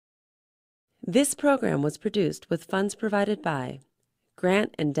This program was produced with funds provided by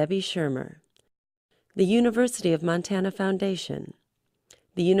Grant and Debbie Shermer, the University of Montana Foundation,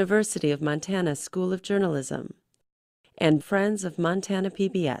 the University of Montana School of Journalism, and Friends of Montana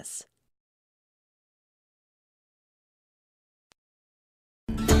PBS.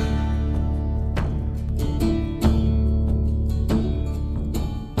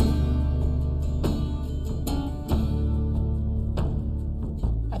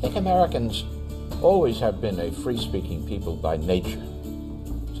 I think Americans always have been a free-speaking people by nature.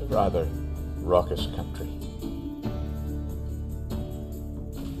 It's a rather raucous country.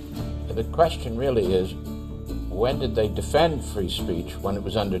 The question really is, when did they defend free speech when it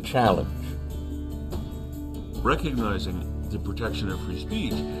was under challenge? Recognizing the protection of free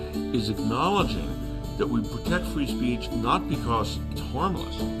speech is acknowledging that we protect free speech not because it's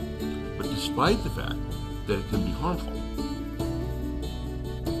harmless, but despite the fact that it can be harmful.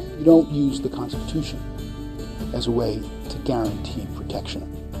 You don't use the Constitution as a way to guarantee protection,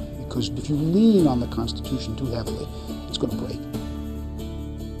 because if you lean on the Constitution too heavily, it's going to break.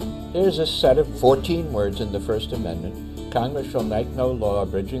 Here's a set of 14 words in the First Amendment. Congress shall make no law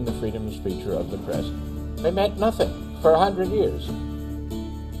abridging the freedom of speech or of the press. They meant nothing for 100 years.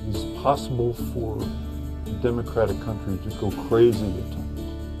 It's possible for a democratic country to go crazy at times.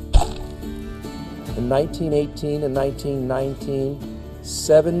 In 1918 and 1919,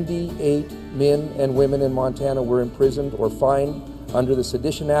 78 men and women in Montana were imprisoned or fined under the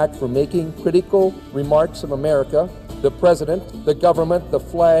Sedition Act for making critical remarks of America, the president, the government, the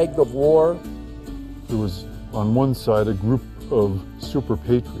flag, the war. There was on one side a group of super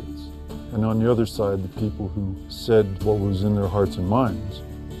patriots, and on the other side the people who said what was in their hearts and minds,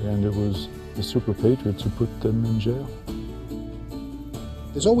 and it was the super patriots who put them in jail.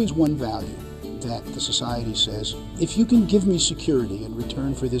 There's always one value that the society says, if you can give me security in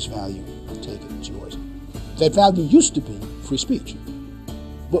return for this value, take it, it's yours. That value used to be free speech.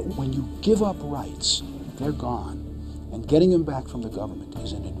 But when you give up rights, they're gone, and getting them back from the government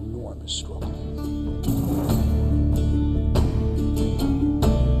is an enormous struggle.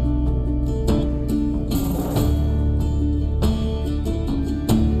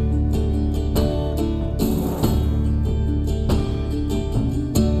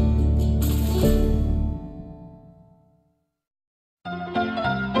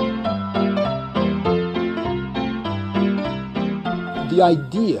 The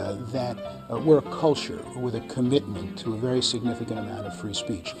idea that we're a culture with a commitment to a very significant amount of free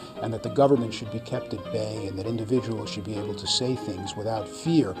speech, and that the government should be kept at bay, and that individuals should be able to say things without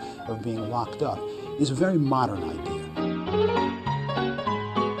fear of being locked up, is a very modern idea.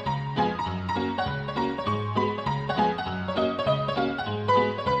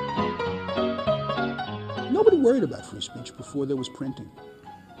 Nobody worried about free speech before there was printing.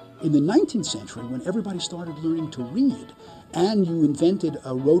 In the 19th century, when everybody started learning to read, and you invented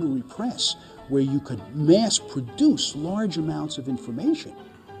a rotary press where you could mass produce large amounts of information,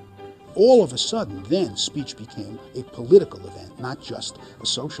 all of a sudden, then, speech became a political event, not just a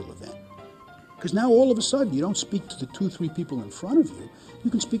social event. Because now, all of a sudden, you don't speak to the 2-3 people in front of you,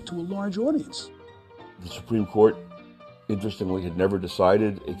 you can speak to a large audience. The Supreme Court, interestingly, had never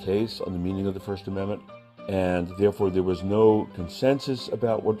decided a case on the meaning of the First Amendment, and therefore there was no consensus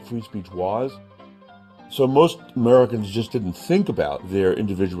about what free speech was. So most Americans just didn't think about their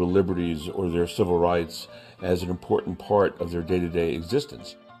individual liberties or their civil rights as an important part of their day-to-day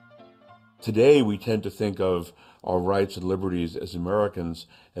existence. Today, we tend to think of our rights and liberties as Americans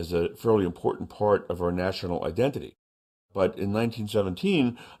as a fairly important part of our national identity. But in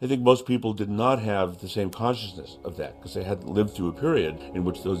 1917, I think most people did not have the same consciousness of that because they hadn't lived through a period in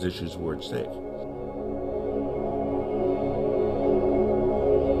which those issues were at stake.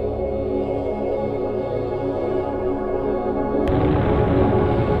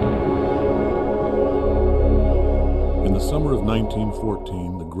 In the summer of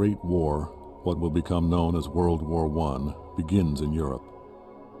 1914, the Great War, what will become known as World War I, begins in Europe.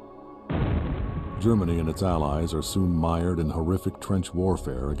 Germany and its allies are soon mired in horrific trench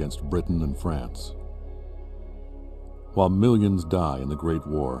warfare against Britain and France. While millions die in the Great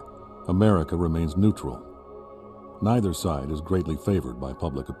War, America remains neutral. Neither side is greatly favored by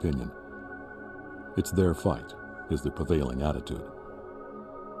public opinion. It's their fight, is the prevailing attitude.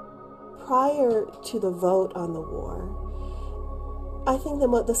 Prior to the vote on the war, I think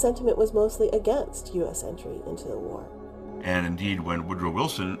the sentiment was mostly against U.S. entry into the war. And indeed, when Woodrow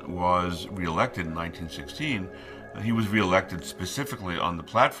Wilson was reelected in 1916, he was reelected specifically on the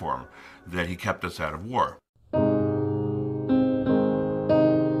platform that he kept us out of war. I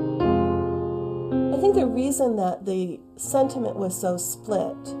think the reason that the sentiment was so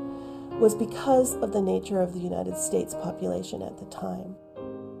split was because of the nature of the United States population at the time.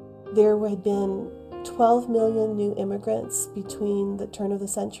 There had been 12 million new immigrants between the turn of the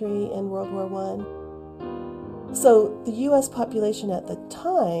century and World War I. So the U.S. population at the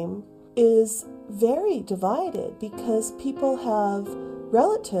time is very divided because people have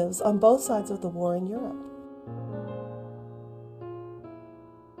relatives on both sides of the war in Europe.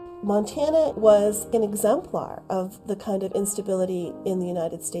 Montana was an exemplar of the kind of instability in the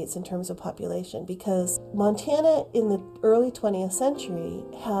United States in terms of population, because Montana in the early 20th century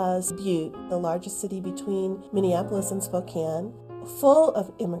has Butte, the largest city between Minneapolis and Spokane, full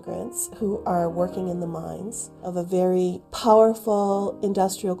of immigrants who are working in the mines of a very powerful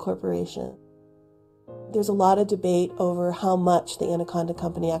industrial corporation. There's a lot of debate over how much the Anaconda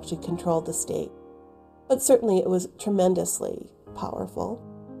Company actually controlled the state, but certainly it was tremendously powerful.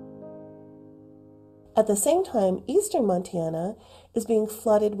 At the same time, eastern Montana is being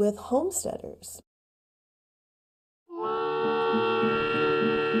flooded with homesteaders.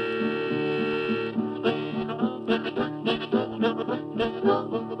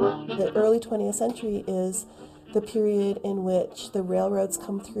 The early 20th century is the period in which the railroads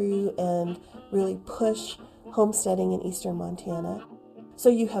come through and really push homesteading in eastern Montana. So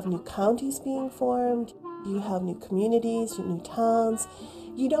you have new counties being formed, you have new communities, new towns.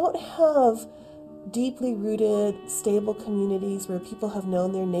 You don't have deeply rooted, stable communities where people have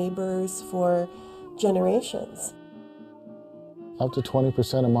known their neighbors for generations. Up to 20%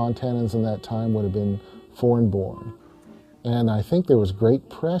 of Montanans in that time would have been foreign-born. And I think there was great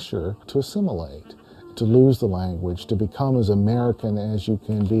pressure to assimilate, to lose the language, to become as American as you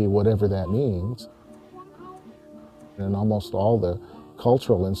can be, whatever that means. And almost all the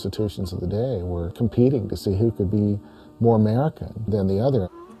cultural institutions of the day were competing to see who could be more American than the other.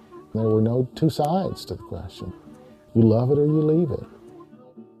 There were no two sides to the question. You love it or you leave it.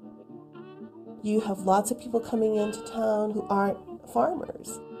 You have lots of people coming into town who aren't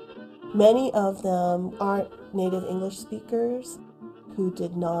farmers. Many of them aren't native English speakers, who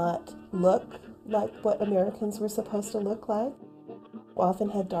did not look like what Americans were supposed to look like.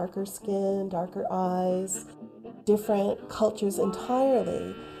 Often had darker skin, darker eyes, different cultures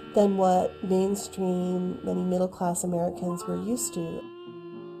entirely than what mainstream, many middle-class Americans were used to.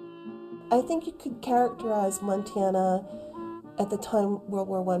 I think you could characterize Montana at the time World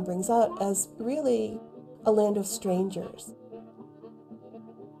War I brings out as really a land of strangers.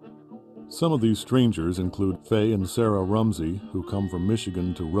 Some of these strangers include Faye and Sarah Rumsey, who come from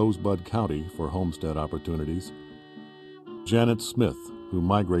Michigan to Rosebud County for homestead opportunities, Janet Smith, who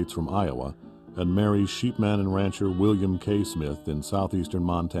migrates from Iowa, and marries sheepman and rancher William K. Smith in southeastern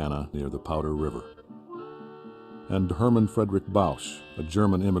Montana near the Powder River, and Herman Frederick Bausch, a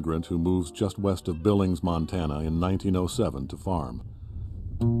German immigrant who moves just west of Billings, Montana in 1907 to farm.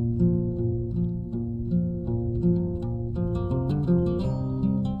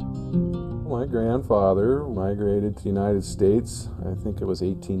 My grandfather migrated to the United States, I think it was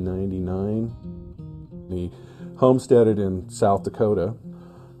 1899. He homesteaded in South Dakota,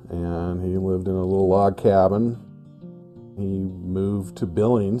 and he lived in a little log cabin. He moved to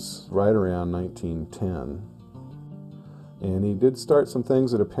Billings right around 1910. And he did start some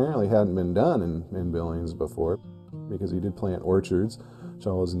things that apparently hadn't been done in Billings before, because he did plant orchards, which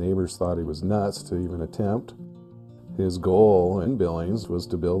all his neighbors thought he was nuts to even attempt. His goal in Billings was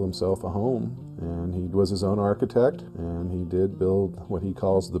to build himself a home, and he was his own architect, and he did build what he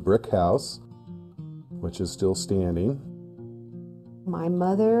calls the brick house, which is still standing. My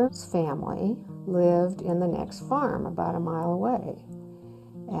mother's family lived in the next farm about a mile away.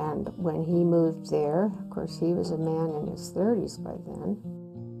 And when he moved there, of course he was a man in his 30s by then,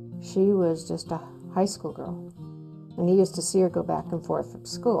 she was just a high school girl. And he used to see her go back and forth from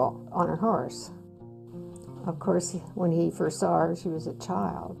school on her horse. Of course, when he first saw her, she was a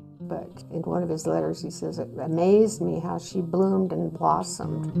child. But in one of his letters, he says, it amazed me how she bloomed and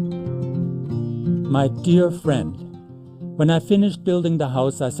blossomed. My dear friend, when I finished building the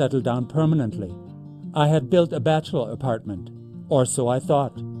house, I settled down permanently. I had built a bachelor apartment, or so I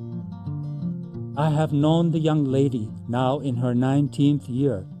thought. I have known the young lady, now in her 19th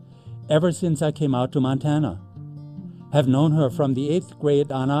year, ever since I came out to Montana. Have known her from the 8th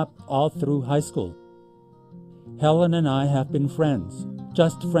grade on up, all through high school. Helen and I have been friends,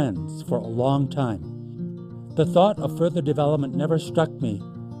 just friends, for a long time. The thought of further development never struck me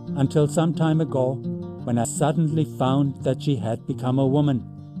until some time ago, when I suddenly found that she had become a woman.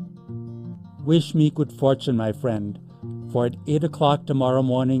 Wish me good fortune, my friend, for at 8 o'clock tomorrow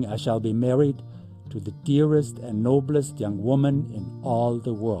morning I shall be married to the dearest and noblest young woman in all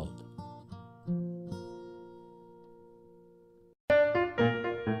the world.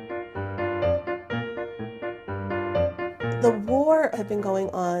 The war had been going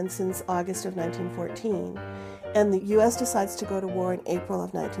on since August of 1914, and the U.S. decides to go to war in April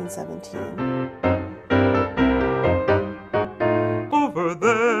of 1917. Over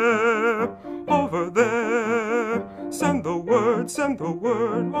there, send the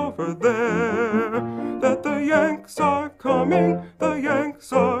word over there, that the Yanks are coming,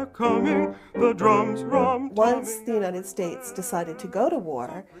 the drums rum. Once the United States decided to go to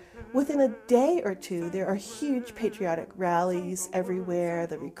war, within a day or two, there are huge patriotic rallies everywhere.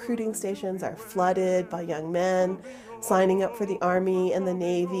 The recruiting stations are flooded by young men signing up for the Army and the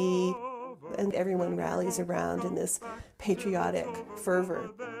Navy, and everyone rallies around in this patriotic fervor.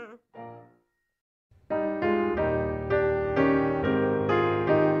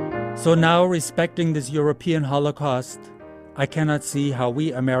 So now, respecting this European Holocaust, I cannot see how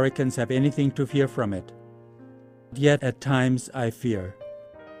we Americans have anything to fear from it. Yet at times I fear.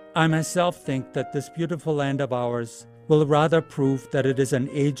 I myself think that this beautiful land of ours will rather prove that it is an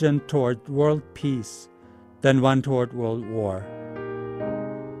agent toward world peace than one toward world war.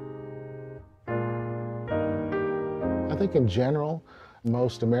 I think in general,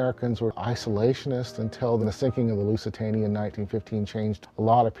 most Americans were isolationist until the sinking of the Lusitania in 1915 changed a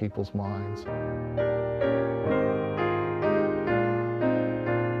lot of people's minds.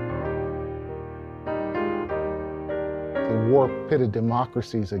 The war pitted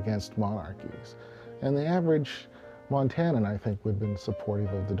democracies against monarchies, and the average Montanan, I think, would have been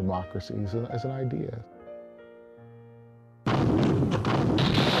supportive of the democracies as an idea.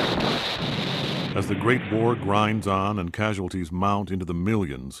 As the Great War grinds on and casualties mount into the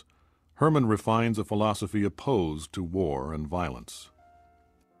millions, Herman refines a philosophy opposed to war and violence.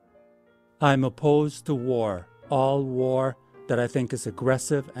 I'm opposed to war, all war that I think is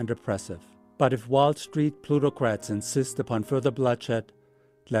aggressive and oppressive. But if Wall Street plutocrats insist upon further bloodshed,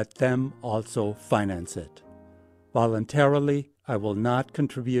 let them also finance it. Voluntarily, I will not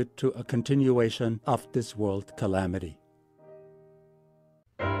contribute to a continuation of this world calamity.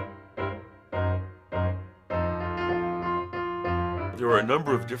 There were a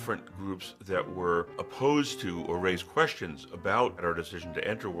number of different groups that were opposed to or raised questions about our decision to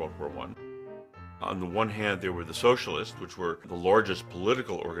enter World War I. On the one hand, there were the Socialists, which were the largest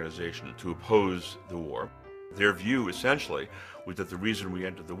political organization to oppose the war. Their view, essentially, was that the reason we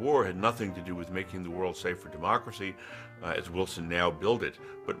entered the war had nothing to do with making the world safe for democracy, as Wilson now built it,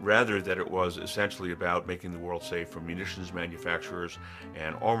 but rather that it was essentially about making the world safe for munitions manufacturers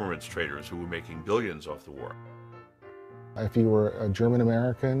and armaments traders who were making billions off the war. If you were a German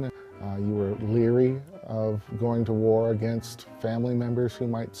American, you were leery of going to war against family members who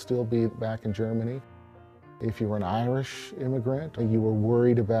might still be back in Germany. If you were an Irish immigrant, you were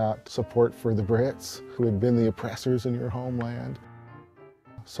worried about support for the Brits, who had been the oppressors in your homeland.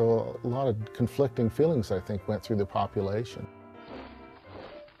 So a lot of conflicting feelings, I think, went through the population.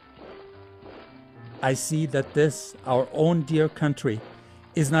 I see that this, our own dear country,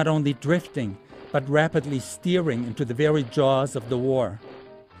 is not only drifting, but rapidly steering into the very jaws of the war.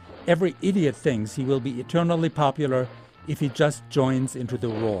 Every idiot thinks he will be eternally popular if he just joins into the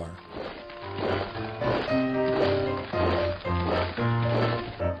roar.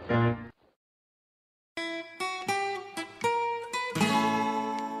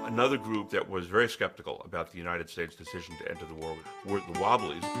 Another group that was very skeptical about the United States' decision to enter the war were the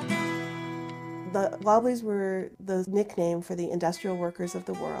Wobblies. The Wobblies were the nickname for the industrial workers of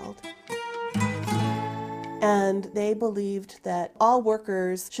the world. And they believed that all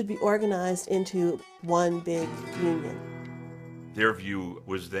workers should be organized into one big union. Their view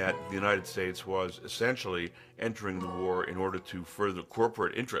was that the United States was essentially entering the war in order to further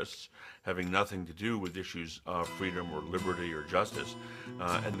corporate interests, having nothing to do with issues of freedom or liberty or justice.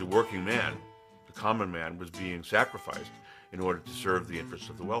 And the working man, the common man, was being sacrificed in order to serve the interests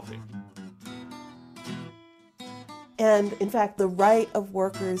of the wealthy. And in fact, the right of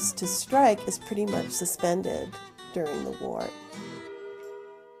workers to strike is pretty much suspended during the war.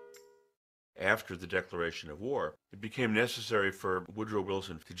 After the declaration of war, it became necessary for Woodrow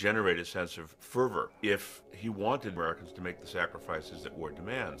Wilson to generate a sense of fervor if he wanted Americans to make the sacrifices that war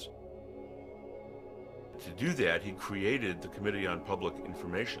demands. To do that, he created the Committee on Public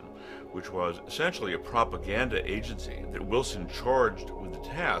Information, which was essentially a propaganda agency that Wilson charged with the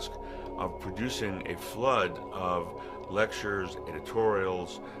task of producing a flood of lectures,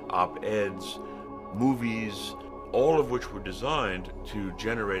 editorials, op-eds, movies, all of which were designed to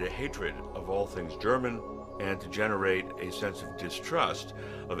generate a hatred of all things German and to generate a sense of distrust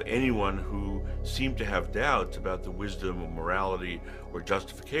of anyone who seemed to have doubts about the wisdom or morality or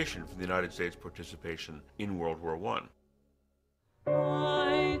justification for the United States' participation in World War I.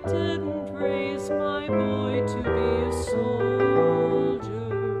 I didn't raise my boy to be a soldier.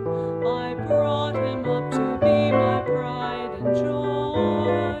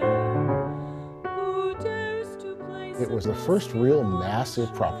 first real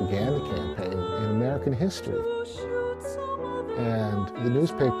massive propaganda campaign in American history. And the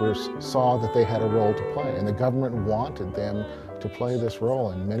newspapers saw that they had a role to play, and the government wanted them to play this role,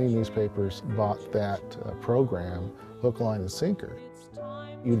 and many newspapers bought that program hook, line, and sinker.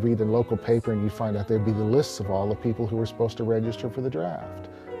 You'd read a local paper and you'd find out there'd be the lists of all the people who were supposed to register for the draft.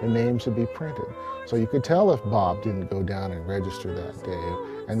 Their names would be printed. So you could tell if Bob didn't go down and register that day.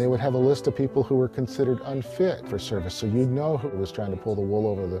 And they would have a list of people who were considered unfit for service, so you'd know who was trying to pull the wool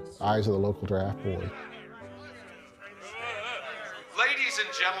over the eyes of the local draft board. Ladies and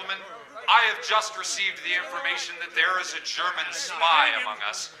gentlemen, I have just received the information that there is a German spy among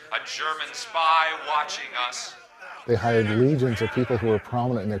us, a German spy watching us. They hired legions of people who were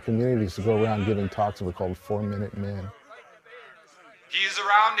prominent in their communities to go around giving talks that were called 4-minute men. He is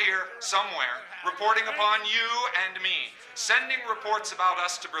around here, somewhere, reporting upon you and me, sending reports about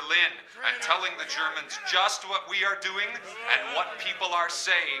us to Berlin and telling the Germans just what we are doing and what people are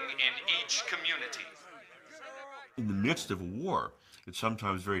saying in each community. In the midst of a war, it's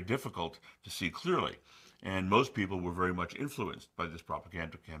sometimes very difficult to see clearly, and most people were very much influenced by this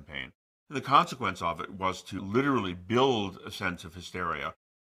propaganda campaign. And the consequence of it was to literally build a sense of hysteria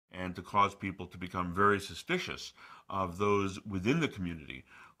and to cause people to become very suspicious of those within the community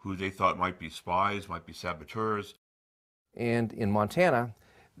who they thought might be spies, might be saboteurs. And in Montana,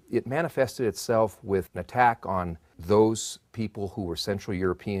 it manifested itself with an attack on those people who were Central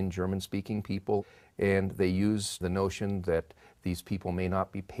European German-speaking people, and they used the notion that these people may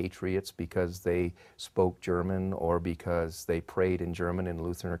not be patriots because they spoke German or because they prayed in German in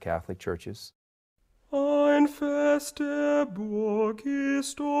Lutheran or Catholic churches. Ein feste Burg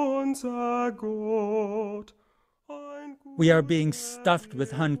ist unser Gott. We are being stuffed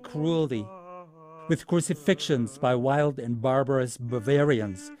with Hun cruelty, with crucifixions by wild and barbarous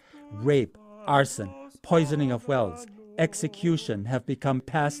Bavarians. Rape, arson, poisoning of wells, execution have become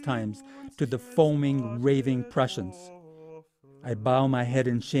pastimes to the foaming, raving Prussians. I bow my head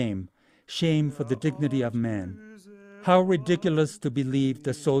in shame, shame for the dignity of man. How ridiculous to believe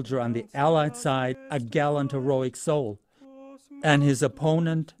the soldier on the Allied side a gallant, heroic soul, and his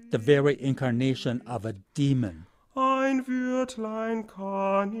opponent the very incarnation of a demon. Ein Wörtlein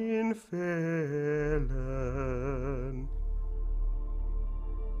kann ihn fehlen.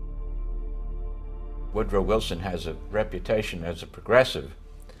 Woodrow Wilson has a reputation as a progressive.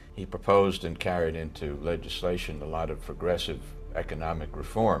 He proposed and carried into legislation a lot of progressive economic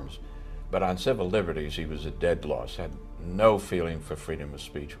reforms, but on civil liberties he was a dead loss, had no feeling for freedom of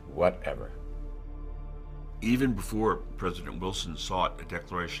speech whatever. Even before President Wilson sought a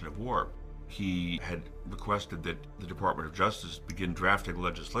declaration of war, he had requested that the Department of Justice begin drafting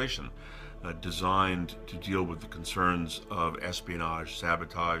legislation designed to deal with the concerns of espionage,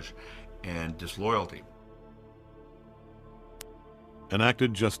 sabotage, and disloyalty.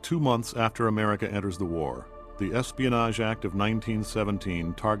 Enacted just 2 months after America enters the war, the Espionage Act of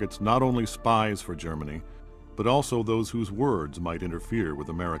 1917 targets not only spies for Germany, but also those whose words might interfere with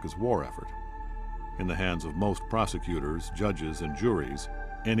America's war effort. In the hands of most prosecutors, judges, and juries,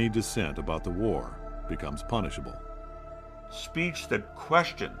 any dissent about the war becomes punishable. Speech that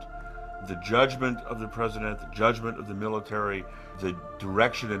questioned the judgment of the president, the judgment of the military, the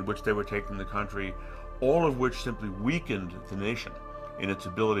direction in which they were taking the country, all of which simply weakened the nation in its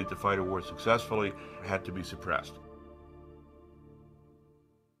ability to fight a war successfully, had to be suppressed.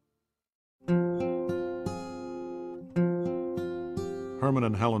 Herman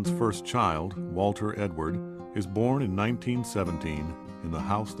and Helen's first child, Walter Edward, is born in 1917 in the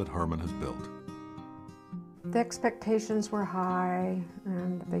house that Herman has built. The expectations were high,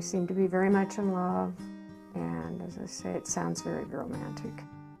 and they seemed to be very much in love. And as I say, it sounds very romantic.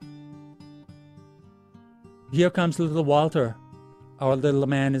 Here comes little Walter. Our little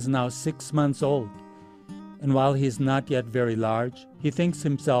man is now 6 months old, and while he is not yet very large, he thinks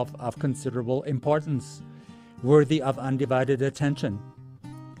himself of considerable importance, worthy of undivided attention.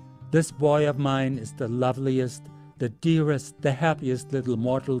 This boy of mine is the loveliest, the dearest, the happiest little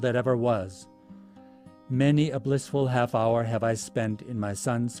mortal that ever was. Many a blissful half hour have I spent in my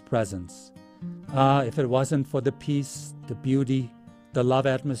son's presence. Ah, if it wasn't for the peace, the beauty, the love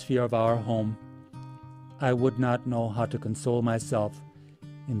atmosphere of our home, I would not know how to console myself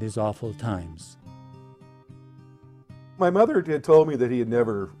in these awful times. My mother had told me that he had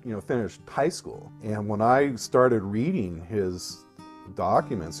never, finished high school. And when I started reading his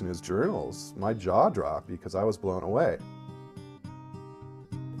documents and his journals, my jaw dropped because I was blown away.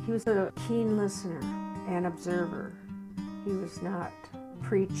 He was a keen listener and observer. He was not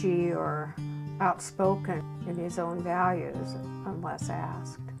preachy or outspoken in his own values unless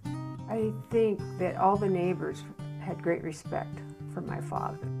asked. I think that all the neighbors had great respect for my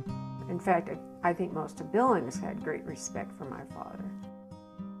father. In fact, I think most of Billings had great respect for my father.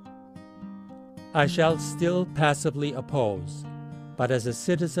 I shall still passively oppose, but as a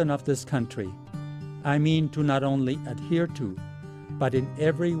citizen of this country, I mean to not only adhere to, but in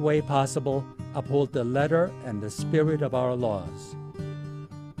every way possible uphold the letter and the spirit of our laws.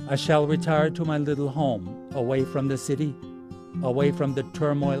 I shall retire to my little home, away from the city, away from the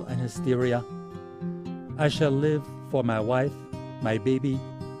turmoil and hysteria. I shall live for my wife, my baby,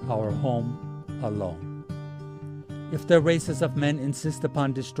 our home, alone. If the races of men insist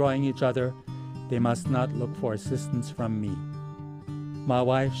upon destroying each other, they must not look for assistance from me. My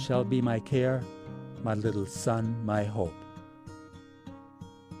wife shall be my care, my little son my hope.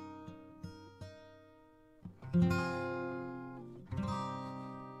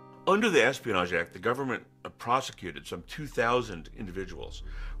 Under the Espionage Act, the government prosecuted some 2,000 individuals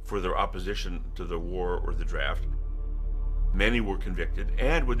for their opposition to the war or the draft. Many were convicted,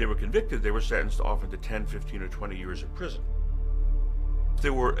 and when they were convicted, they were sentenced often to 10, 15, or 20 years in prison.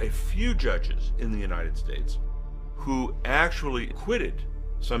 There were a few judges in the United States who actually acquitted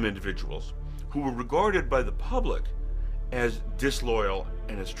some individuals who were regarded by the public as disloyal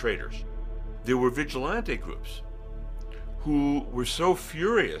and as traitors. There were vigilante groups who were so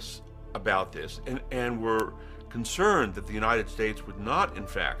furious about this and were concerned that the United States would not, in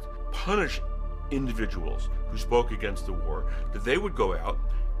fact, punish individuals who spoke against the war, that they would go out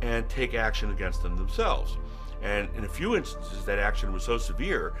and take action against them themselves. And in a few instances, that action was so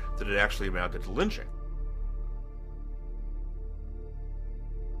severe that it actually amounted to lynching.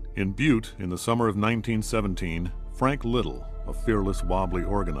 In Butte, in the summer of 1917, Frank Little, a fearless Wobbly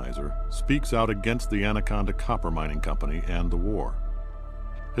organizer, speaks out against the Anaconda Copper Mining Company and the war.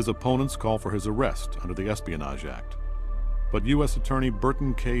 His opponents call for his arrest under the Espionage Act. But U.S. Attorney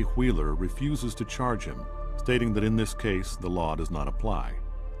Burton K. Wheeler refuses to charge him, stating that in this case the law does not apply.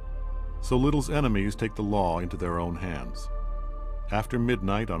 So Little's enemies take the law into their own hands. After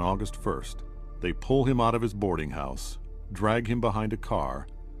midnight on August 1st, they pull him out of his boarding house, drag him behind a car,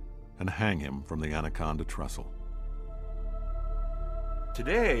 and hang him from the Anaconda trestle.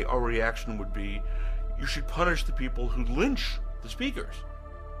 Today, our reaction would be, you should punish the people who lynch the speakers.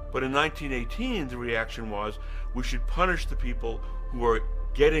 But in 1918, the reaction was, we should punish the people who are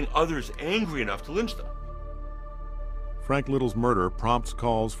getting others angry enough to lynch them. Frank Little's murder prompts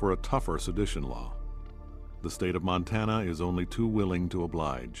calls for a tougher sedition law. The state of Montana is only too willing to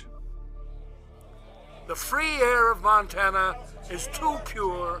oblige. The free air of Montana is too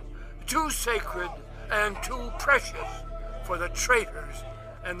pure, too sacred, and too precious for the traitors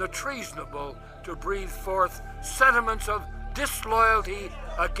and the treasonable to breathe forth sentiments of disloyalty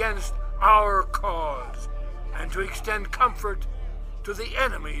against our cause, and to extend comfort to the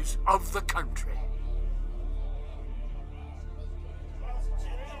enemies of the country.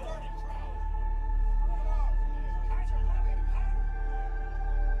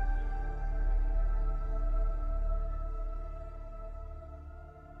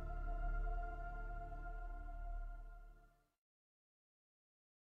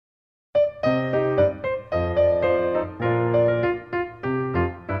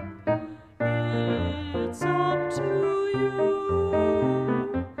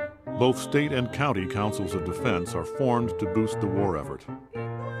 Both state and county councils of defense are formed to boost the war effort.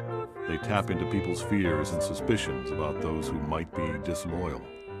 They tap into people's fears and suspicions about those who might be disloyal.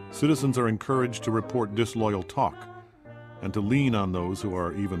 Citizens are encouraged to report disloyal talk and to lean on those who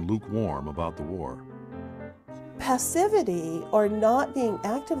are even lukewarm about the war. Passivity, or not being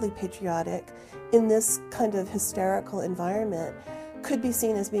actively patriotic in this kind of hysterical environment, could be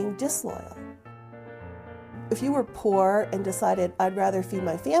seen as being disloyal. If you were poor and decided, I'd rather feed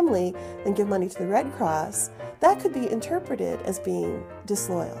my family than give money to the Red Cross, that could be interpreted as being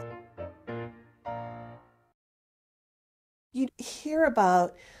disloyal. You'd hear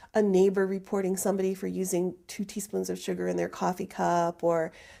about a neighbor reporting somebody for using 2 teaspoons of sugar in their coffee cup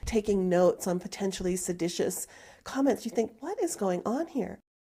or taking notes on potentially seditious comments. You think, what is going on here?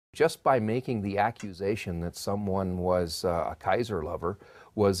 Just by making the accusation that someone was a Kaiser lover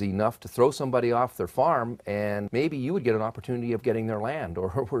was enough to throw somebody off their farm, and maybe you would get an opportunity of getting their land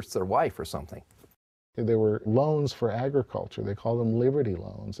or worse, their wife or something. There were loans for agriculture. They called them Liberty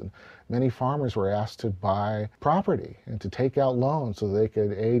loans. And many farmers were asked to buy property and to take out loans so they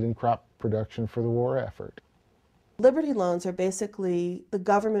could aid in crop production for the war effort. Liberty loans are basically the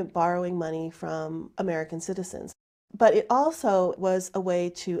government borrowing money from American citizens. But it also was a way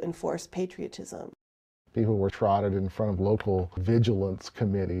to enforce patriotism. People were trotted in front of local vigilance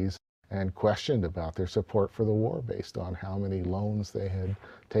committees and questioned about their support for the war based on how many loans they had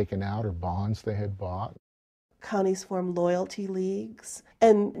taken out or bonds they had bought. Counties form loyalty leagues,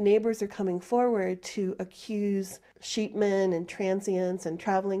 and neighbors are coming forward to accuse sheepmen and transients and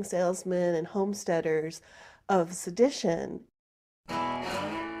traveling salesmen and homesteaders of sedition.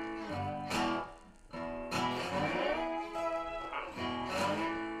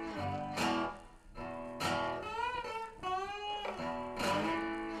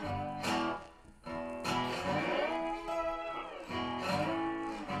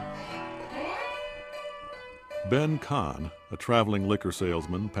 Ben Kahn, a traveling liquor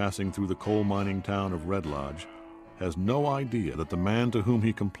salesman passing through the coal mining town of Red Lodge, has no idea that the man to whom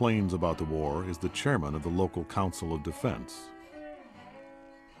he complains about the war is the chairman of the local Council of Defense.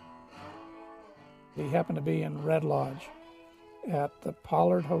 He happened to be in Red Lodge at the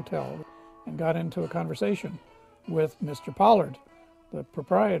Pollard Hotel and got into a conversation with Mr. Pollard, the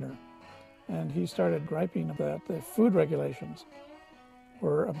proprietor, and he started griping that the food regulations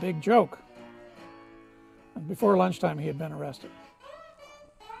were a big joke. And before lunchtime, he had been arrested.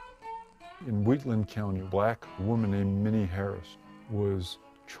 In Wheatland County, a black woman named Minnie Harris was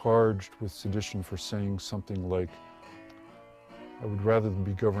charged with sedition for saying something like, "I would rather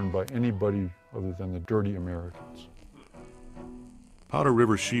be governed by anybody other than the dirty Americans." Powder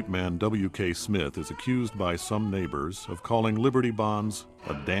River sheepman W.K. Smith is accused by some neighbors of calling Liberty Bonds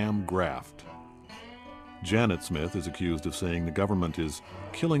a damn graft. Janet Smith is accused of saying the government is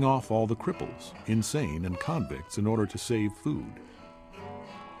killing off all the cripples, insane, and convicts in order to save food.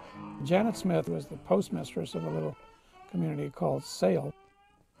 Janet Smith was the postmistress of a little community called Sale.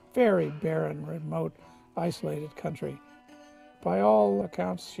 Very barren, remote, isolated country. By all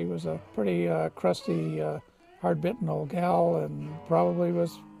accounts, she was a pretty crusty, hard-bitten old gal and probably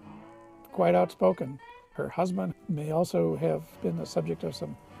was quite outspoken. Her husband may also have been the subject of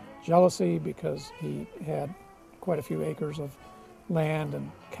some jealousy because he had quite a few acres of land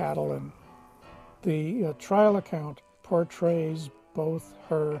and cattle, and the trial account portrays both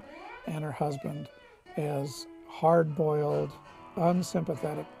her and her husband as hard-boiled,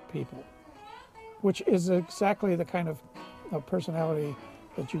 unsympathetic people, which is exactly the kind of personality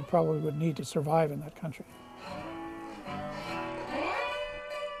that you probably would need to survive in that country.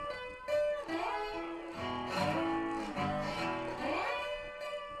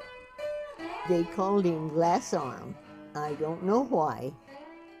 They called him Glass Arm. I don't know why.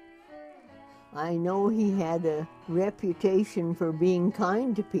 I know he had a reputation for being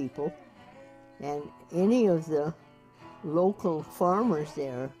kind to people, and any of the local farmers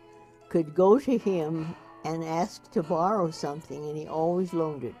there could go to him and ask to borrow something, and he always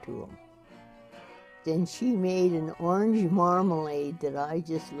loaned it to them. Then she made an orange marmalade that I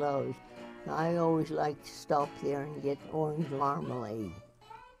just loved. I always liked to stop there and get orange marmalade.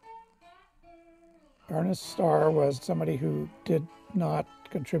 Ernest Starr was somebody who did not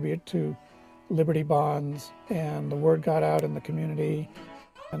contribute to Liberty Bonds, and the word got out in the community,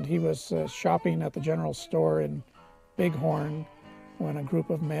 and he was shopping at the general store in Bighorn when a group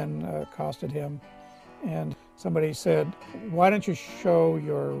of men accosted him, and somebody said, "Why don't you show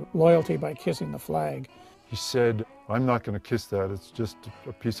your loyalty by kissing the flag?" He said, "I'm not going to kiss that. It's just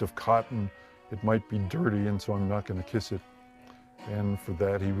a piece of cotton. It might be dirty, and so I'm not going to kiss it." And for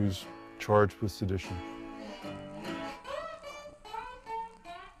that, he was charged with sedition.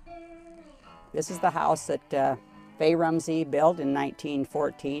 This is the house that Fay Rumsey built in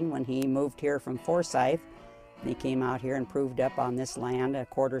 1914 when he moved here from Forsyth. He came out here and proved up on this land, a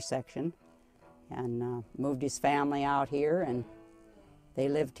quarter section, and moved his family out here, and they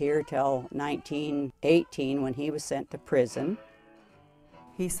lived here till 1918 when he was sent to prison.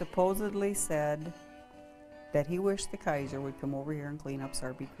 He supposedly said that he wished the Kaiser would come over here and clean up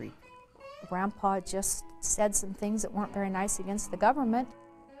Sarpy Creek. Grandpa just said some things that weren't very nice against the government,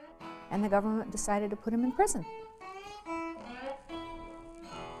 and the government decided to put him in prison.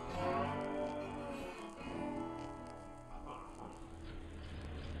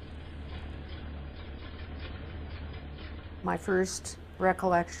 My first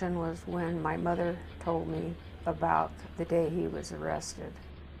recollection was when my mother told me about the day he was arrested.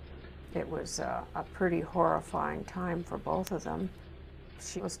 It was a pretty horrifying time for both of them.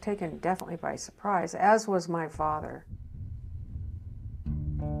 She was taken definitely by surprise, as was my father.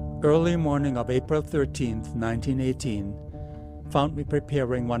 Early morning of April 13th, 1918, found me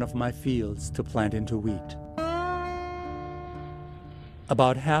preparing one of my fields to plant into wheat.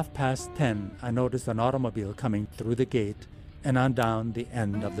 About 10:30, I noticed an automobile coming through the gate and on down the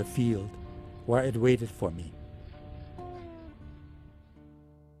end of the field, where it waited for me.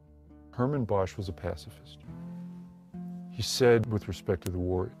 Herman Bosch was a pacifist. He said, with respect to the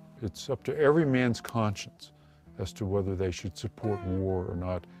war, it's up to every man's conscience as to whether they should support war or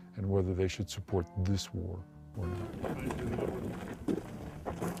not, and whether they should support this war or not.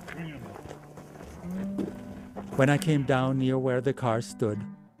 When I came down near where the car stood,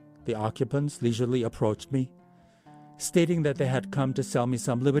 the occupants leisurely approached me, stating that they had come to sell me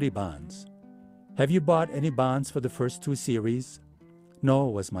some Liberty bonds. "Have you bought any bonds for the first 2 series?" "No,"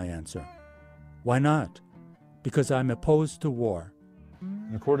 was my answer. "Why not?" "Because I'm opposed to war."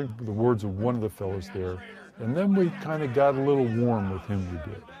 And according to the words of one of the fellows there, and then we kind of got a little warm with him, we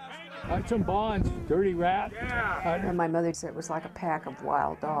did. Buy some bonds, dirty rat. And my mother said it was like a pack of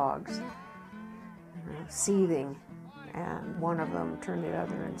wild dogs, seething. And one of them turned to the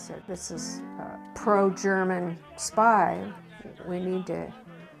other and said, "This is a pro-German spy. We need to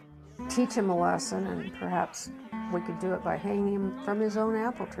teach him a lesson, and perhaps we could do it by hanging him from his own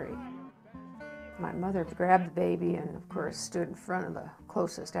apple tree." My mother grabbed the baby and, of course, stood in front of the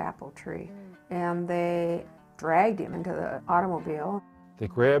closest apple tree, and they dragged him into the automobile. They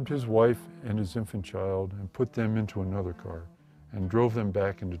grabbed his wife and his infant child and put them into another car and drove them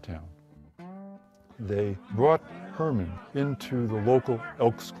back into town. They brought Herman into the local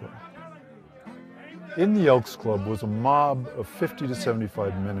Elks Club. In the Elks Club was a mob of 50 to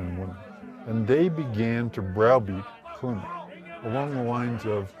 75 men and women, and they began to browbeat Herman along the lines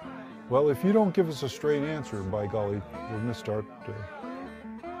of, "Well, if you don't give us a straight answer, by golly, we're going to start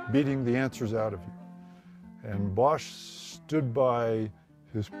beating the answers out of you." And Bosch stood by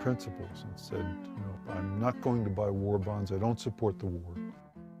his principles and said, "No, I'm not going to buy war bonds. I don't support the war."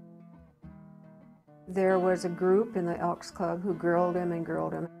 There was a group in the Elks Club who grilled him and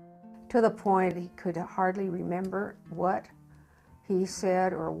grilled him to the point he could hardly remember what he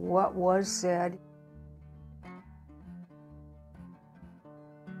said or what was said.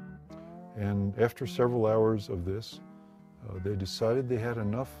 And after several hours of this, they decided they had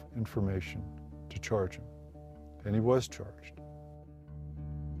enough information to charge him. And he was charged.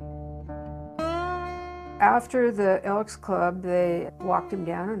 After the Elks Club, they walked him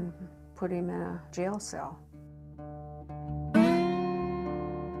down and put him in a jail cell.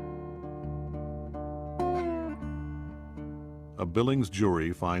 A Billings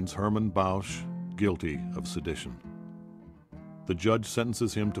jury finds Herman Bausch guilty of sedition. The judge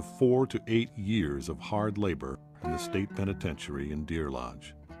sentences him to 4 to 8 years of hard labor in the state penitentiary in Deer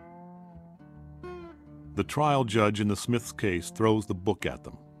Lodge. The trial judge in the Smiths case throws the book at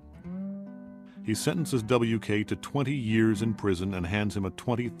them. He sentences WK to 20 years in prison and hands him a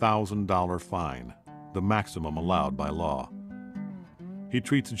 $20,000 fine, the maximum allowed by law. He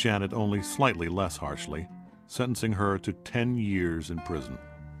treats Janet only slightly less harshly, sentencing her to 10 years in prison.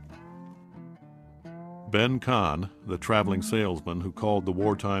 Ben Kahn, the traveling salesman who called the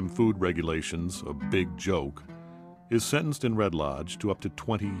wartime food regulations a big joke, is sentenced in Red Lodge to up to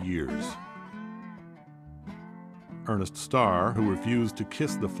 20 years. Ernest Starr, who refused to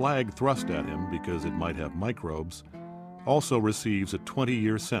kiss the flag thrust at him because it might have microbes, also receives a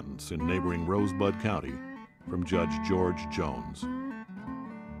 20-year sentence in neighboring Rosebud County from Judge George Jones.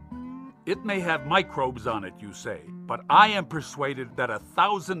 It may have microbes on it, you say, but I am persuaded that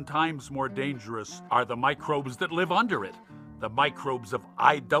 1,000 times more dangerous are the microbes that live under it, the microbes of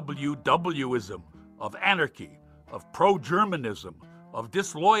IWWism, of anarchy, of pro-Germanism, of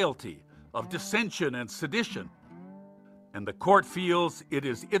disloyalty, of dissension and sedition. And the court feels it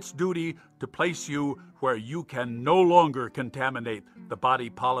is its duty to place you where you can no longer contaminate the body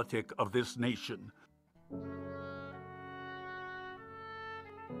politic of this nation.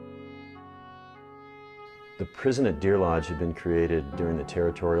 The prison at Deer Lodge had been created during the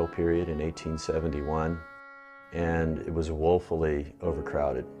territorial period in 1871, and it was woefully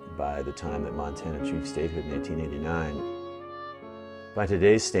overcrowded by the time that Montana achieved statehood in 1889. By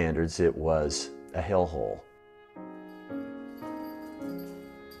today's standards, it was a hellhole.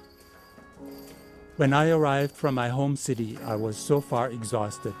 When I arrived from my home city, I was so far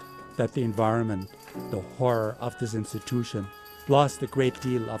exhausted that the environment, the horror of this institution, lost a great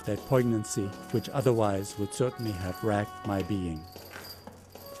deal of that poignancy which otherwise would certainly have racked my being.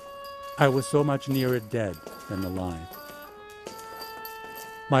 I was so much nearer dead than alive.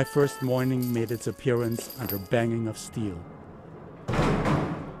 My first morning made its appearance under banging of steel.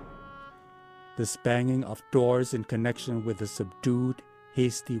 This banging of doors in connection with the subdued,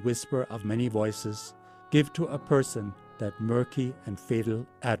 hasty whisper of many voices give to a person that murky and fatal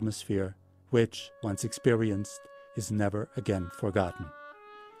atmosphere which, once experienced, is never again forgotten.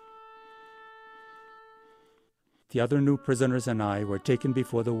 The other new prisoners and I were taken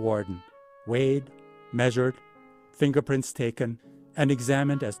before the warden, weighed, measured, fingerprints taken, and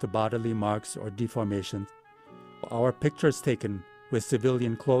examined as to bodily marks or deformations, our pictures taken with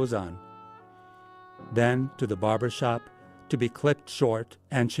civilian clothes on. Then to the barber shop to be clipped short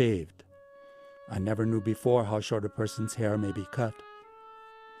and shaved. I never knew before how short a person's hair may be cut.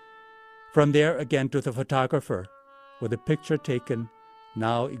 From there again to the photographer, where the picture taken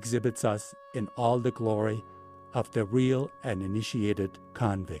now exhibits us in all the glory of the real and initiated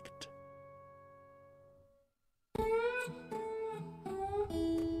convict.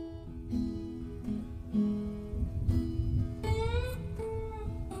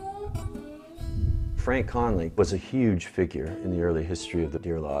 Frank Conley was a huge figure in the early history of the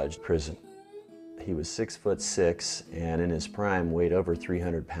Deer Lodge prison. He was 6'6" and in his prime weighed over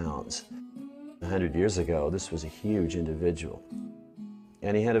 300 pounds. 100 years ago, this was a huge individual.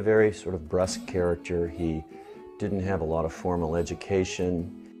 And he had a very sort of brusque character. He didn't have a lot of formal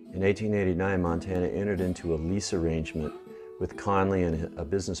education. In 1889, Montana entered into a lease arrangement with Conley and a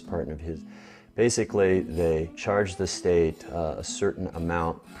business partner of his. Basically, they charged the state a certain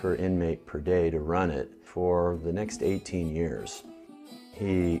amount per inmate per day to run it for the next 18 years.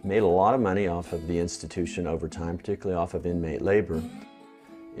 He made a lot of money off of the institution over time, particularly off of inmate labor.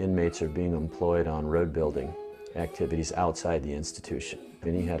 Inmates are being employed on road building activities outside the institution,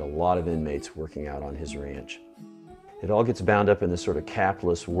 and he had a lot of inmates working out on his ranch. It all gets bound up in this sort of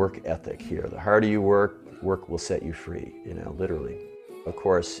capitalist work ethic here. The harder you work, work will set you free, literally. Of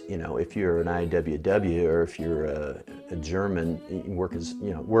course, if you're an IWW or if you're a German,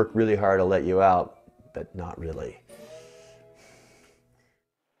 work really hard to let you out, but not really.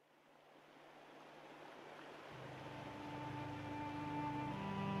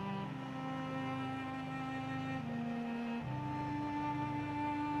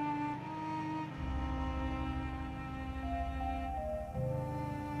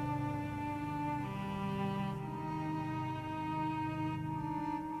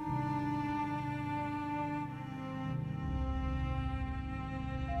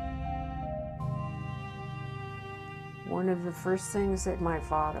 One of the first things that my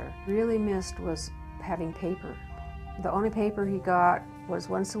father really missed was having paper. The only paper he got was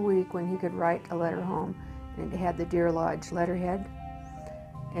once a week when he could write a letter home, and it had the Deer Lodge letterhead.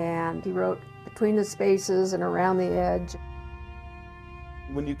 And he wrote between the spaces and around the edge.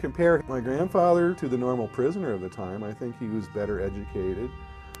 When you compare my grandfather to the normal prisoner of the time, I think he was better educated.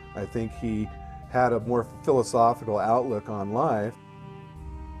 I think he had a more philosophical outlook on life.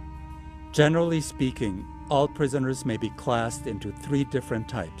 Generally speaking, all prisoners may be classed into three different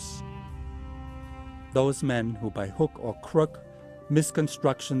types. Those men who by hook or crook,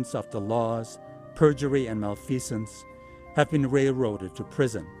 misconstructions of the laws, perjury and malfeasance, have been railroaded to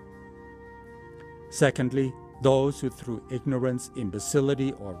prison. Secondly, those who through ignorance,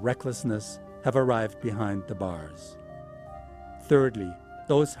 imbecility, or recklessness have arrived behind the bars. Thirdly,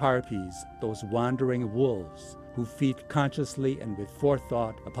 those harpies, those wandering wolves, who feed consciously and with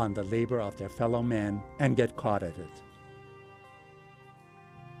forethought upon the labor of their fellow men and get caught at it.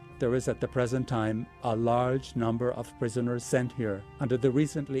 There is at the present time a large number of prisoners sent here under the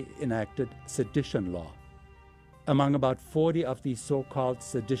recently enacted sedition law. Among about 40 of these so-called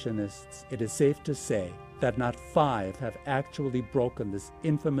seditionists, it is safe to say that not 5 have actually broken this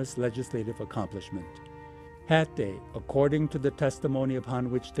infamous legislative accomplishment. Had they, according to the testimony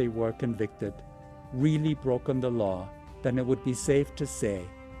upon which they were convicted, really broken the law, then it would be safe to say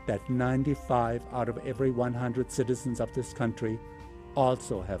that 95 out of every 100 citizens of this country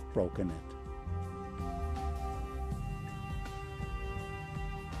also have broken it.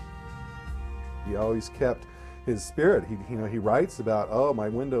 He always kept his spirit. He writes about, oh, my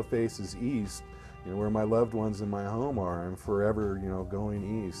window faces east, where my loved ones in my home are. I'm forever,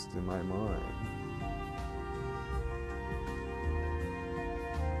 going east in my mind.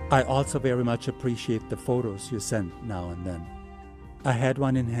 I also very much appreciate the photos you send now and then. I had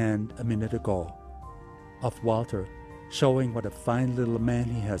one in hand a minute ago of Walter showing what a fine little man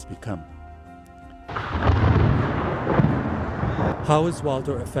he has become. How is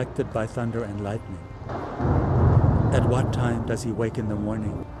Walter affected by thunder and lightning? At what time does he wake in the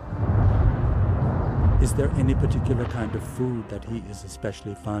morning? Is there any particular kind of food that he is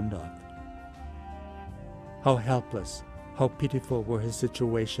especially fond of? How helpless, how pitiful were his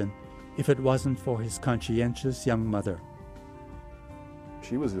situation if it wasn't for his conscientious young mother.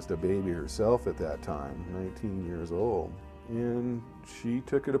 She was just a baby herself at that time, 19 years old, and she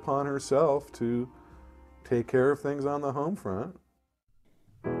took it upon herself to take care of things on the home front.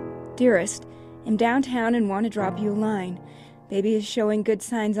 Dearest, I'm downtown and want to drop you a line. Baby is showing good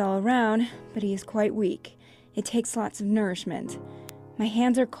signs all around, but he is quite weak. It takes lots of nourishment. My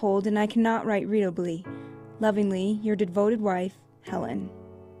hands are cold and I cannot write readably. Lovingly, your devoted wife, Helen.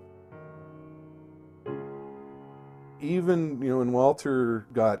 Even, when Walter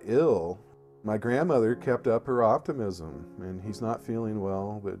got ill, My grandmother kept up her optimism, and he's not feeling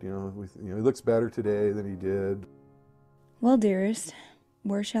well, but he looks better today than he did. Well, dearest,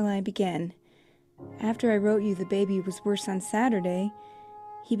 where shall I begin? After I wrote you the baby was worse on Saturday,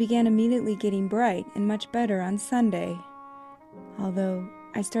 he began immediately getting bright and much better on Sunday, although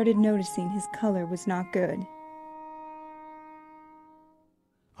I started noticing his color was not good.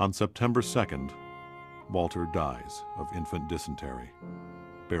 On September 2nd, Walter dies of infant dysentery,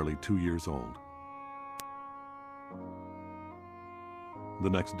 barely 2 years old. The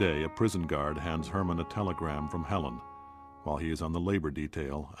next day, a prison guard hands Herman a telegram from Helen while he is on the labor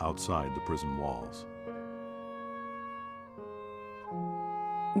detail outside the prison walls.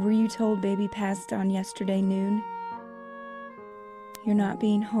 Were you told baby passed on yesterday noon? Your not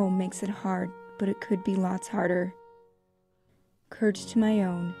being home makes it hard, but it could be lots harder. Courage to my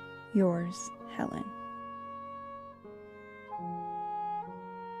own, yours, Helen.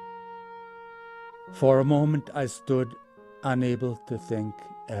 For a moment I stood, unable to think,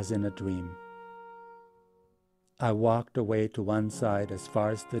 as in a dream. I walked away to one side as far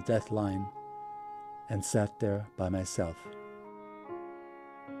as the death line and sat there by myself.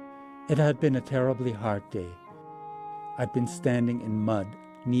 It had been a terribly hard day. I'd been standing in mud,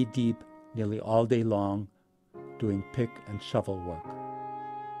 knee-deep, nearly all day long, doing pick and shovel work.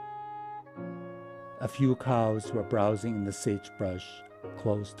 A few cows were browsing in the sagebrush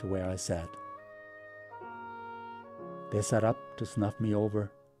close to where I sat. They sat up to snuff me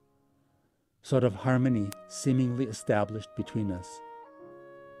over. Sort of harmony seemingly established between us.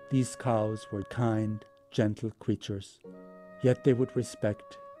 These cows were kind, gentle creatures, yet they would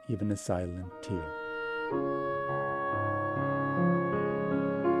respect even a silent tear.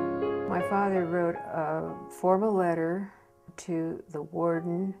 My father wrote a formal letter to the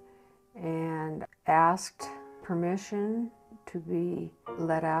warden and asked permission to be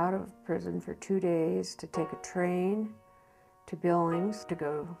let out of prison for 2 days to take a train to Billings to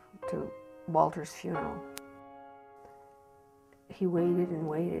go to Walter's funeral. He waited and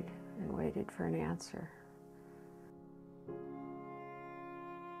waited and waited for an answer.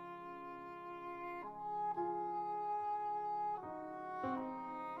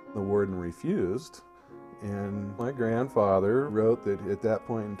 The warden refused, and my grandfather wrote that at that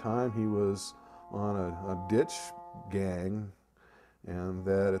point in time he was on a ditch gang, and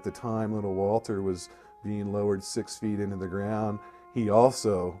that at the time little Walter was being lowered 6 feet into the ground. He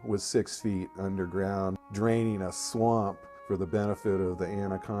also was 6 feet underground, draining a swamp for the benefit of the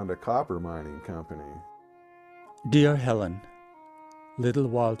Anaconda Copper Mining Company. Dear Helen, little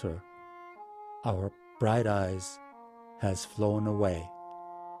Walter, our bright eyes, has flown away.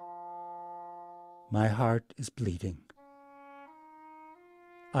 My heart is bleeding.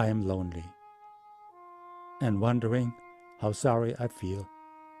 I am lonely and wondering how sorry I feel.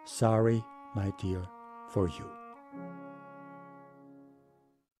 Sorry, my dear, for you.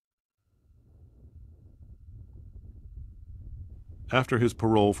 After his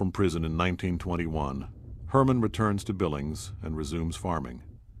parole from prison in 1921, Herman returns to Billings and resumes farming,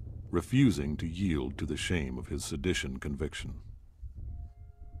 refusing to yield to the shame of his sedition conviction.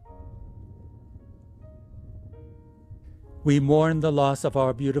 We mourn the loss of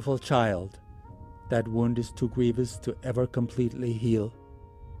our beautiful child. That wound is too grievous to ever completely heal.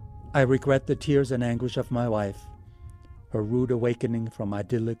 I regret the tears and anguish of my wife, her rude awakening from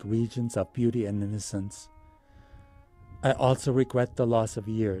idyllic regions of beauty and innocence. I also regret the loss of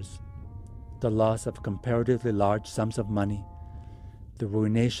years, the loss of comparatively large sums of money, the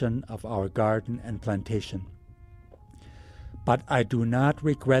ruination of our garden and plantation. But I do not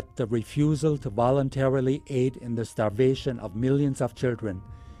regret the refusal to voluntarily aid in the starvation of millions of children,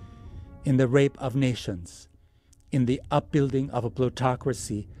 in the rape of nations, in the upbuilding of a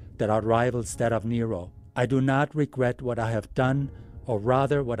plutocracy that outrivals that of Nero. I do not regret what I have done, or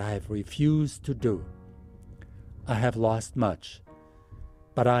rather what I have refused to do. I have lost much,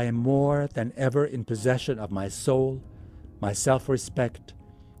 but I am more than ever in possession of my soul, my self-respect,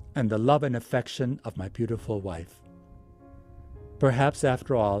 and the love and affection of my beautiful wife. Perhaps,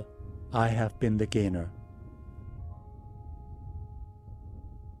 after all, I have been the gainer.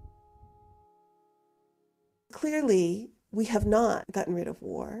 Clearly, we have not gotten rid of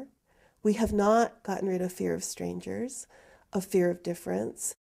war. We have not gotten rid of fear of strangers, of fear of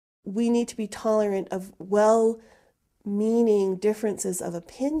difference. We need to be tolerant of well-meaning differences of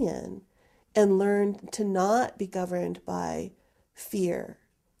opinion and learn to not be governed by fear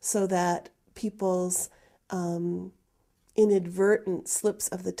so that people's inadvertent slips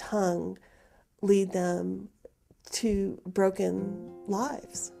of the tongue lead them to broken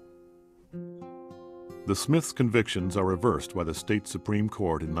lives. The Smiths' convictions are reversed by the state Supreme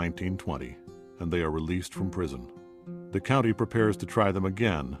Court in 1920, and they are released from prison. The county prepares to try them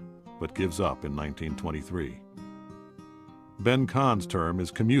again, but gives up in 1923. Ben Kahn's term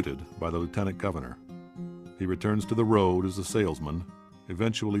is commuted by the lieutenant governor. He returns to the road as a salesman,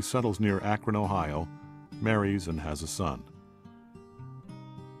 eventually settles near Akron, Ohio, marries and has a son.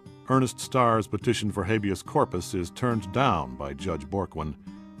 Ernest Starr's petition for habeas corpus is turned down by Judge Borquin,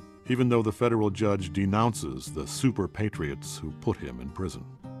 even though the federal judge denounces the super patriots who put him in prison.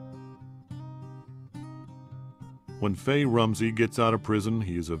 When Fay Rumsey gets out of prison,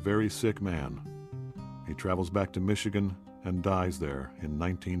 he is a very sick man. He travels back to Michigan and dies there in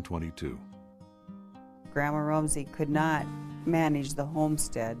 1922. Grandma Rumsey could not manage the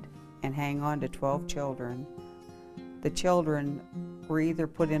homestead and hang on to 12 children. The children were either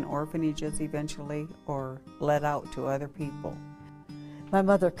put in orphanages eventually or let out to other people. My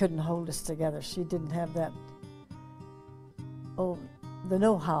mother couldn't hold us together. She didn't have that, the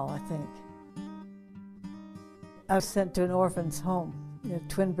know-how, I think. I was sent to an orphan's home in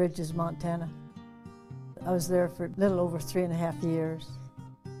Twin Bridges, Montana. I was there for a little over 3.5 years.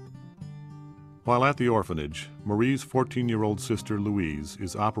 While at the orphanage, Marie's 14-year-old sister Louise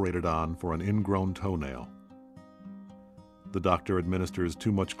is operated on for an ingrown toenail. The doctor administers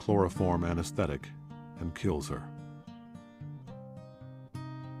too much chloroform anesthetic and kills her.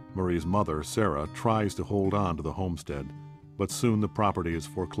 Marie's mother, Sarah, tries to hold on to the homestead, but soon the property is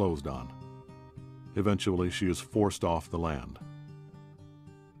foreclosed on. Eventually, she is forced off the land.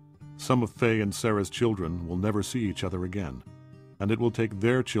 Some of Fay and Sarah's children will never see each other again, and it will take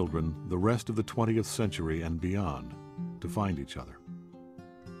their children the rest of the 20th century and beyond to find each other.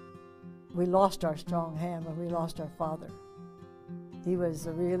 We lost our strong hand when we lost our father. He was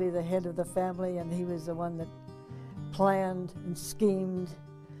really the head of the family, and he was the one that planned and schemed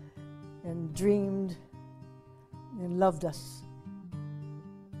and dreamed and loved us.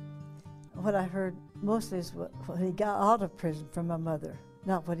 What I heard mostly is when he got out of prison from my mother,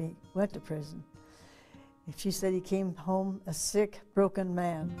 not when he went to prison. She said he came home a sick, broken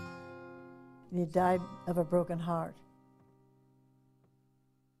man, and he died of a broken heart.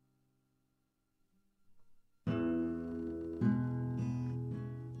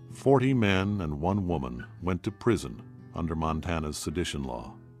 "40 men and 1 woman went to prison under Montana's sedition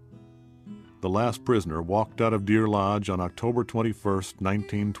law. The last prisoner walked out of Deer Lodge on October 21,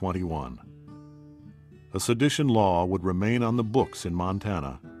 1921. A sedition law would remain on the books in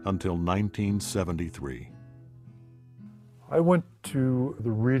Montana until 1973. I went to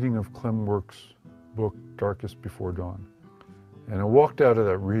the reading of Clem Work's book, Darkest Before Dawn, and I walked out of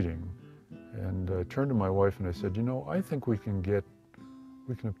that reading, and I turned to my wife and I said, you know, I think we can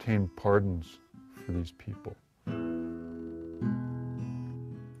obtain pardons for these people.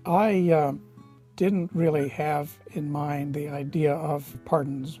 I didn't really have in mind the idea of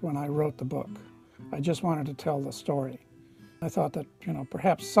pardons when I wrote the book. I just wanted to tell the story. I thought that, you know,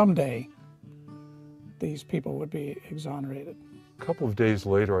 perhaps someday these people would be exonerated. A couple of days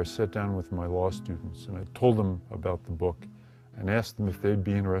later, I sat down with my law students and I told them about the book and asked them if they'd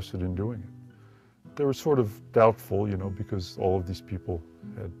be interested in doing it. They were sort of doubtful, you know, because all of these people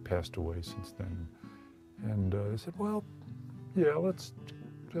had passed away since then. And they said, well, yeah, let's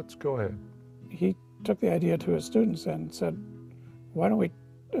go ahead. He took the idea to his students and said, why don't we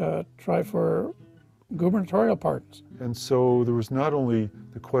try for gubernatorial pardons? And so there was not only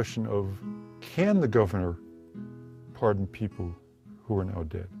the question of, can the governor pardon people who are now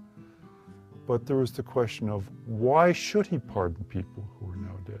dead? But there was the question of, why should he pardon people who are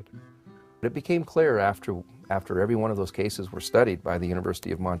now dead? It became clear after every one of those cases were studied by the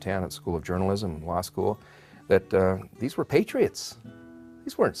University of Montana School of Journalism and Law School that these were patriots.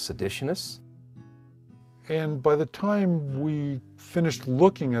 These weren't seditionists. And by the time we finished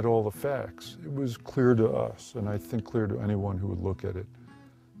looking at all the facts, it was clear to us, and I think clear to anyone who would look at it,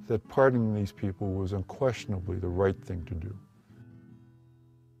 that pardoning these people was unquestionably the right thing to do.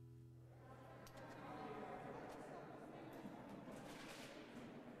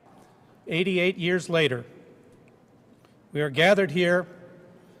 "88 years later, we are gathered here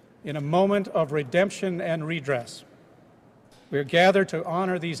in a moment of redemption and redress. We are gathered to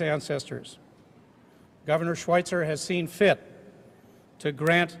honor these ancestors. Governor Schweitzer has seen fit to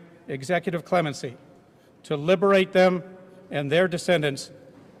grant executive clemency, to liberate them and their descendants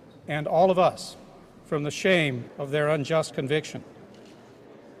and all of us from the shame of their unjust conviction.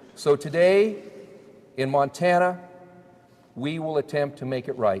 So today, in Montana, we will attempt to make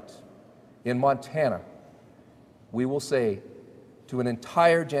it right. In Montana, we will say to an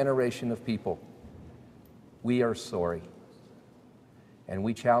entire generation of people, we are sorry. And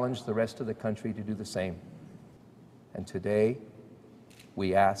we challenge the rest of the country to do the same. And today,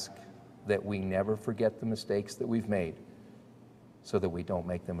 we ask that we never forget the mistakes that we've made so that we don't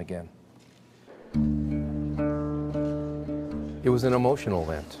make them again. It was an emotional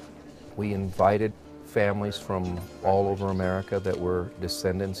event. We invited families from all over America that were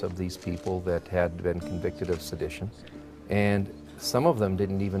descendants of these people that had been convicted of sedition. And some of them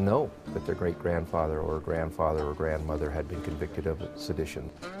didn't even know that their great-grandfather or grandfather or grandmother had been convicted of sedition.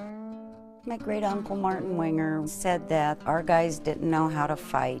 My great-uncle Martin Winger said that our guys didn't know how to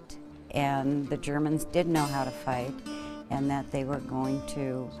fight and the Germans did know how to fight and that they were going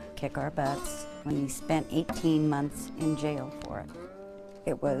to kick our butts when he spent 18 months in jail for it.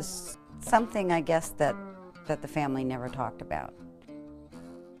 It was something, I guess, that the family never talked about.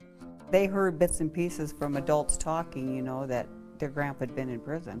 They heard bits and pieces from adults talking, you know, that their grandpa had been in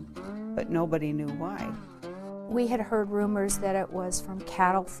prison, but nobody knew why. We had heard rumors that it was from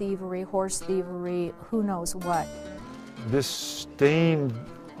cattle thievery, horse thievery, who knows what. This stain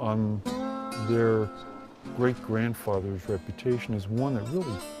on their great-grandfather's reputation is one that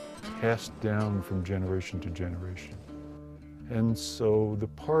really passed down from generation to generation. And so the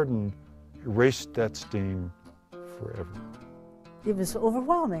pardon erased that stain forever. It was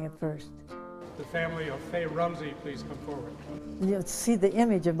overwhelming at first. The family of Faye Rumsey, please come forward. You see the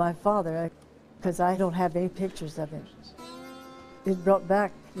image of my father, because I don't have any pictures of him. It brought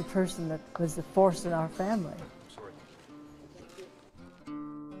back the person that was the force in our family.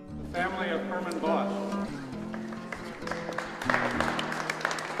 The family of Herman Boss.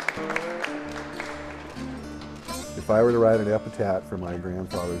 If I were to write an epitaph for my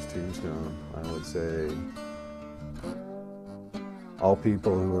grandfather's tombstone, I would say, all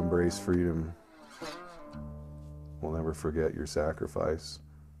people who embrace freedom will never forget your sacrifice.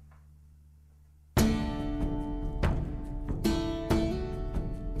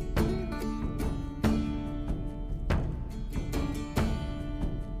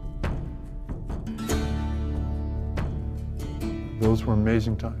 Those were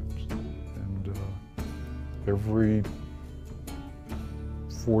amazing times, and every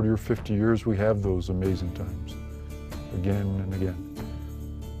 40 or 50 years we have those amazing times, again and again.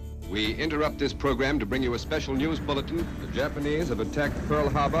 We interrupt this program to bring you a special news bulletin. The Japanese have attacked Pearl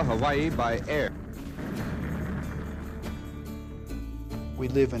Harbor, Hawaii by air. We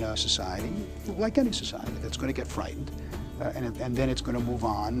live in a society, like any society, that's going to get frightened, and then it's going to move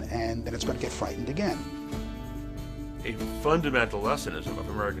on, and then it's going to get frightened again. A fundamental lesson of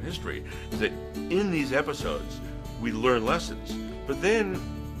American history is that in these episodes, we learn lessons, but then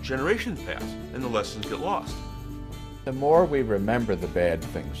generations pass and the lessons get lost. The more we remember the bad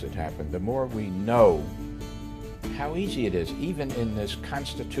things that happened, the more we know how easy it is, even in this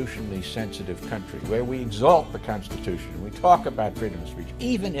constitutionally sensitive country, where we exalt the Constitution, we talk about freedom of speech.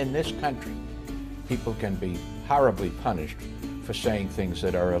 Even in this country, people can be horribly punished for saying things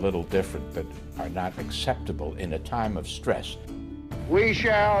that are a little different, that are not acceptable in a time of stress. We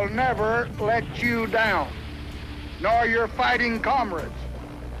shall never let you down, nor your fighting comrades,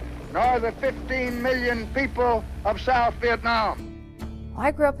 nor the 15 million people of South Vietnam.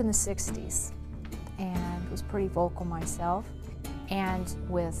 I grew up in the 60s and was pretty vocal myself. And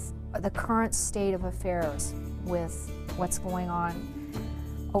with the current state of affairs, with what's going on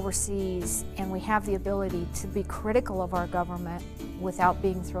overseas, and we have the ability to be critical of our government without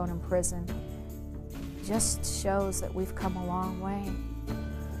being thrown in prison, just shows that we've come a long way.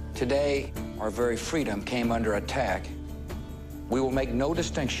 Today, our very freedom came under attack. We will make no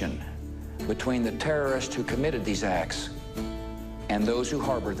distinction between the terrorists who committed these acts and those who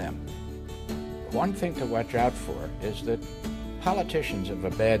harbor them. One thing to watch out for is that politicians of a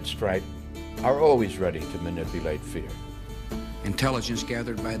bad stripe are always ready to manipulate fear. Intelligence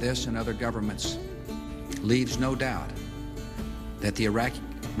gathered by this and other governments leaves no doubt that the Iraqi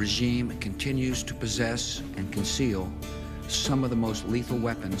regime continues to possess and conceal some of the most lethal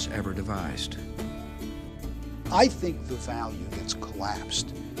weapons ever devised. I think the value that's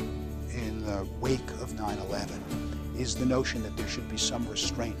collapsed in the wake of 9/11 is the notion that there should be some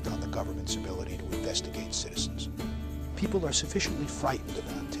restraint on the government's ability to investigate citizens. People are sufficiently frightened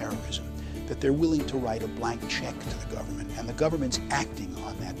about terrorism that they're willing to write a blank check to the government, and the government's acting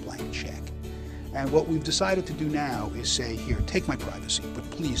on that blank check. And what we've decided to do now is say, here, take my privacy, but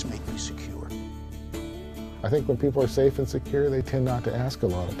please make me secure. I think when people are safe and secure, they tend not to ask a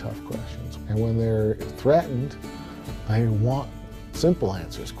lot of tough questions. And when they're threatened, they want simple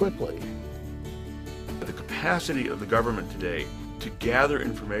answers quickly. The capacity of the government today to gather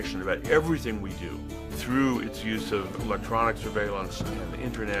information about everything we do through its use of electronic surveillance and the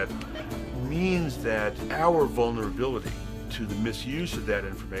internet means that our vulnerability to the misuse of that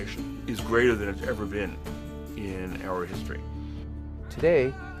information is greater than it's ever been in our history.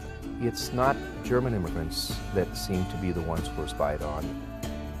 Today, It's not German immigrants that seem to be the ones who are spied on.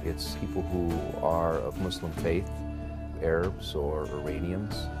 It's people who are of Muslim faith, Arabs or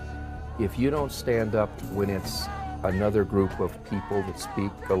Iranians. If you don't stand up when it's another group of people that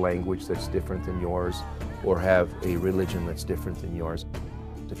speak a language that's different than yours or have a religion that's different than yours,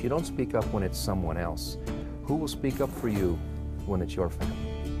 if you don't speak up when it's someone else, who will speak up for you when it's your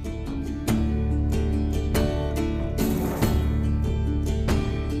family?